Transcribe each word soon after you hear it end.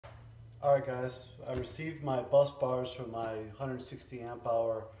Alright guys, I received my bus bars for my 160 amp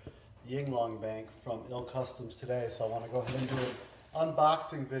hour Yinlong bank from Customz today, so I want to go ahead and do an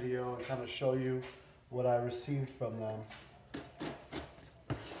unboxing video and kind of show you what I received from them.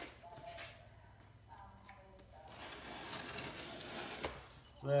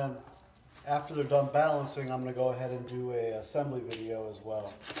 Then, after they're done balancing, I'm going to go ahead and do an assembly video as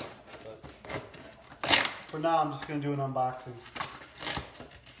well. But for now, I'm just going to do an unboxing.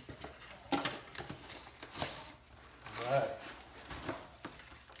 Alright.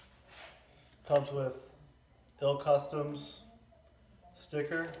 Comes with Customz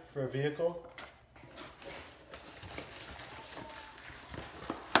sticker for a vehicle.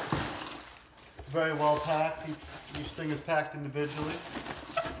 Very well packed. Each thing is packed individually.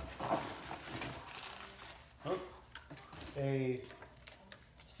 Oh, a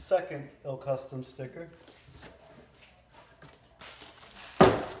second Customz sticker.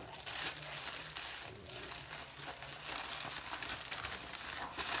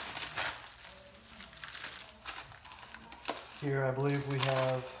 Here I believe we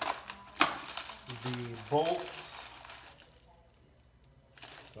have the bolts.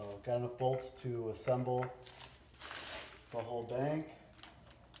 So got enough bolts to assemble the whole bank.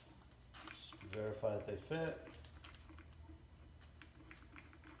 Just verify that they fit.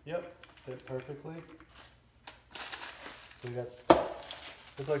 Yep, fit perfectly. So we got,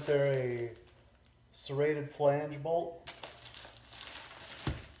 look like they're a serrated flange bolt.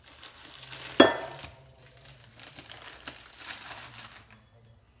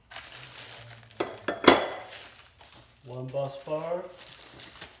 One bus bar.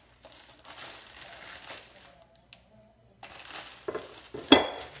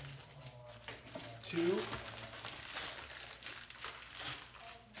 Two.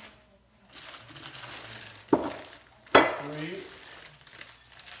 Three.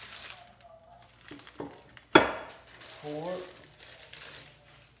 Four.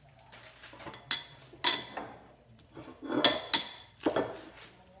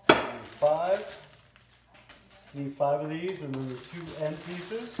 And five. Need 5 of these, and then the 2 end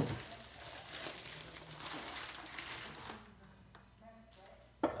pieces.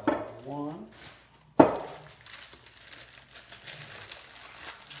 One.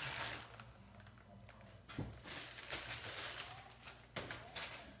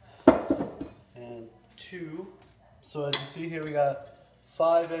 And 2. So as you see here, we got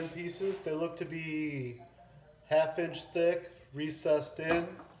 5 end pieces. They look to be 1/2 inch thick, recessed in.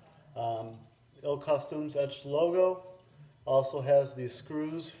 Customz etched logo. Also has these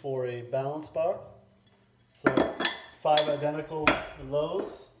screws for a balance bar. So 5 identical of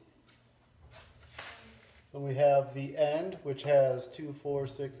those. Then we have the end, which has 2, 4,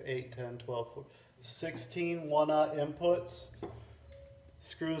 6, 8, 10, 12, 16 1/0 inputs.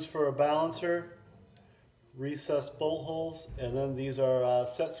 Screws for a balancer. Recessed bolt holes. And then these are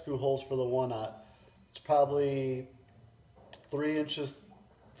set screw holes for the 1/0. It's probably 3 inches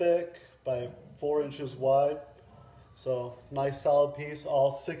thick by 4 inches wide. So nice solid piece,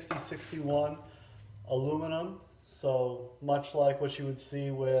 all 6061 aluminum. So much like what you would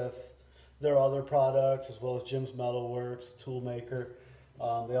see with their other products, as well as Jim's Metalworks, Toolmaker.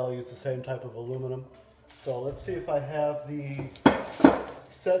 They all use the same type of aluminum. So let's see if I have the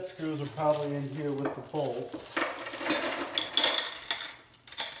set screws are probably in here with the bolts.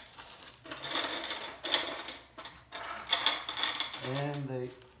 And they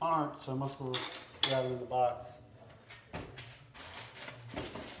aren't, so I must have got it in the box.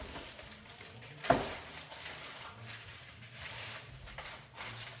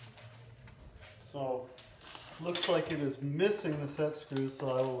 So, looks like it is missing the set screws, so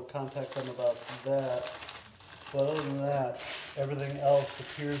I will contact them about that. But other than that, everything else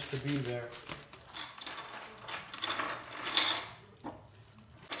appears to be there.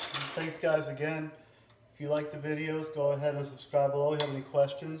 Thanks guys again. If you like the videos, go ahead and subscribe below. If you have any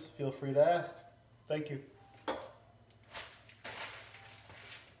questions, feel free to ask. Thank you.